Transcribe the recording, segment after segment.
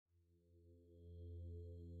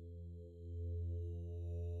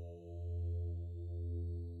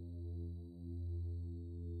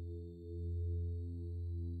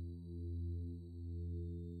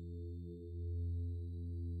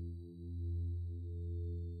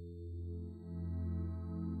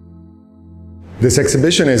This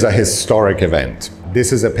exhibition is a historic event.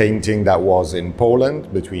 This is a painting that was in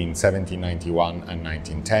Poland between 1791 and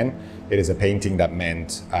 1910. It is a painting that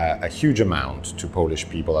meant a huge amount to Polish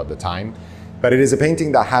people at the time, but it is a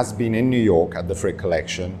painting that has been in New York at the Frick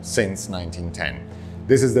Collection since 1910.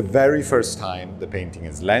 This is the very first time the painting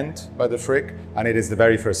is lent by the Frick, and it is the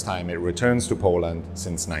very first time it returns to Poland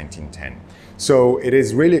since 1910. So it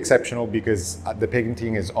is really exceptional because the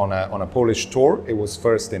painting is on a Polish tour. It was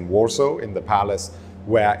first in Warsaw, in the palace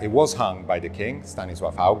where it was hung by the king,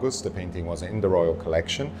 Stanisław August. The painting was in the royal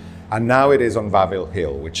collection. And now it is on Wawel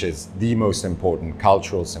Hill, which is the most important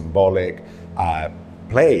cultural, symbolic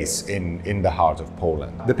place in the heart of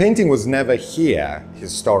Poland. The painting was never here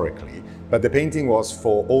historically, but the painting was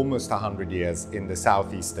for almost 100 years in the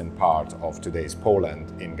southeastern part of today's Poland,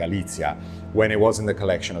 in Galicia, when it was in the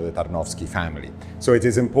collection of the Tarnowski family. So it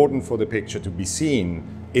is important for the picture to be seen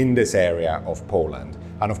in this area of Poland.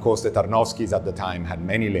 And of course, the Tarnowskis at the time had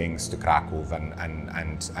many links to Kraków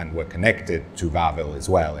and were connected to Wawel as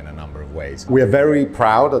well in a number of ways. We are very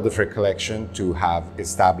proud at the Frick Collection to have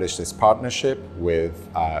established this partnership with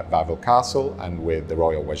Wawel Castle and with the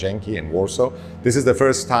Royal Łazienki in Warsaw. This is the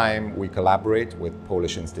first time we collaborate with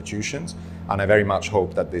Polish institutions, and I very much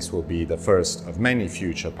hope that this will be the first of many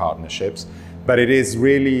future partnerships. But it is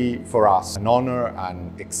really, for us, an honor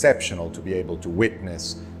and exceptional to be able to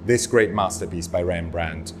witness this great masterpiece by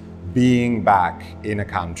Rembrandt being back in a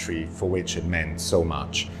country for which it meant so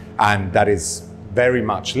much. And that is very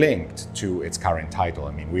much linked to its current title.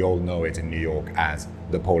 I mean, we all know it in New York as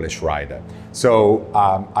The Polish Rider. So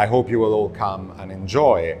I hope you will all come and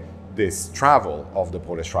enjoy this travel of the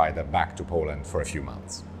Polish Rider back to Poland for a few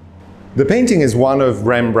months. The painting is one of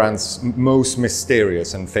Rembrandt's most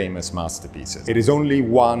mysterious and famous masterpieces. It is only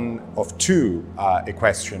one of two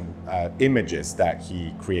equestrian images that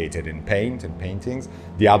he created in paintings.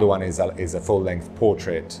 The other one is a full-length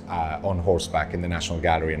portrait on horseback in the National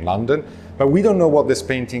Gallery in London. But we don't know what this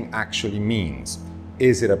painting actually means.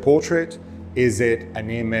 Is it a portrait? Is it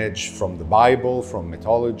an image from the Bible, from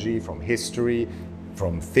mythology, from history,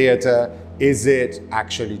 from theater? Is it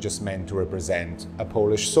actually just meant to represent a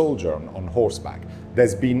Polish soldier on horseback?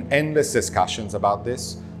 There's been endless discussions about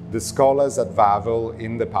this. The scholars at Wawel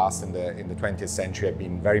in the past, in the 20th century, have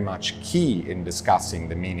been very much key in discussing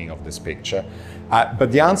the meaning of this picture.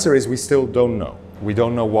 But the answer is we still don't know. We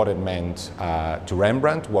don't know what it meant to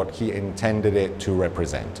Rembrandt, what he intended it to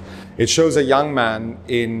represent. It shows a young man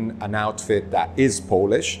in an outfit that is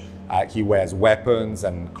Polish. He wears weapons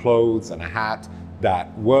and clothes and a hat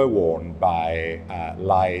that were worn by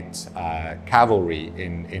light cavalry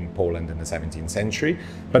in Poland in the 17th century.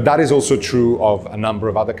 But that is also true of a number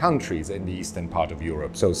of other countries in the eastern part of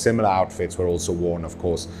Europe. So similar outfits were also worn, of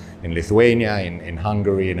course, in Lithuania, in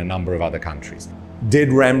Hungary, in a number of other countries.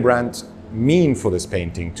 Did Rembrandt mean for this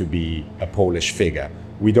painting to be a Polish figure?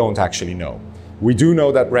 We don't actually know. We do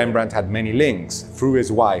know that Rembrandt had many links, through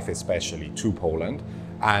his wife especially, to Poland.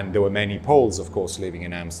 And there were many Poles, of course, living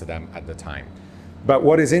in Amsterdam at the time. But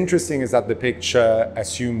what is interesting is that the picture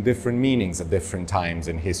assumed different meanings at different times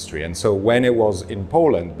in history. And so when it was in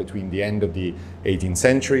Poland between the end of the 18th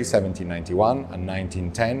century, 1791, and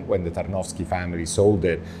 1910, when the Tarnowski family sold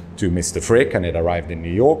it to Mr. Frick and it arrived in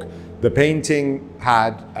New York, the painting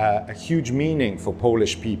had a huge meaning for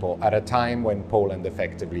Polish people at a time when Poland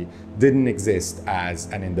effectively didn't exist as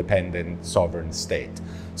an independent sovereign state.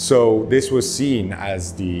 So this was seen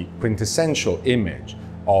as the quintessential image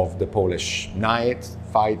of the Polish knight,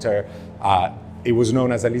 fighter. It was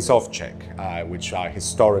known as a lisowczyk, which are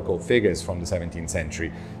historical figures from the 17th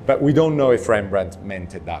century. But we don't know if Rembrandt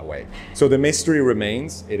meant it that way. So the mystery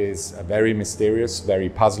remains. It is a very mysterious, very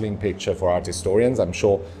puzzling picture for art historians. I'm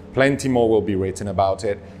sure plenty more will be written about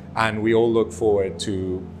it. And we all look forward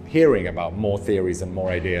to hearing about more theories and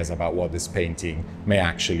more ideas about what this painting may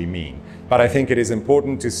actually mean. But I think it is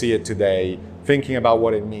important to see it today, thinking about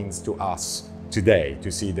what it means to us today, to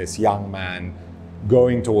see this young man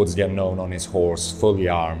going towards the unknown on his horse, fully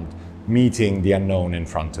armed, meeting the unknown in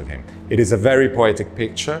front of him. It is a very poetic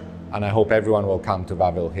picture, and I hope everyone will come to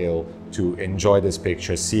Wawel Hill to enjoy this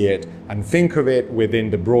picture, see it, and think of it within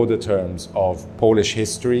the broader terms of Polish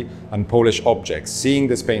history and Polish objects, seeing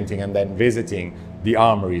this painting and then visiting the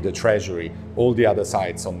armory, the treasury, all the other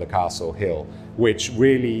sites on the castle hill, which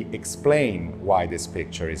really explain why this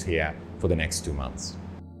picture is here for the next 2 months.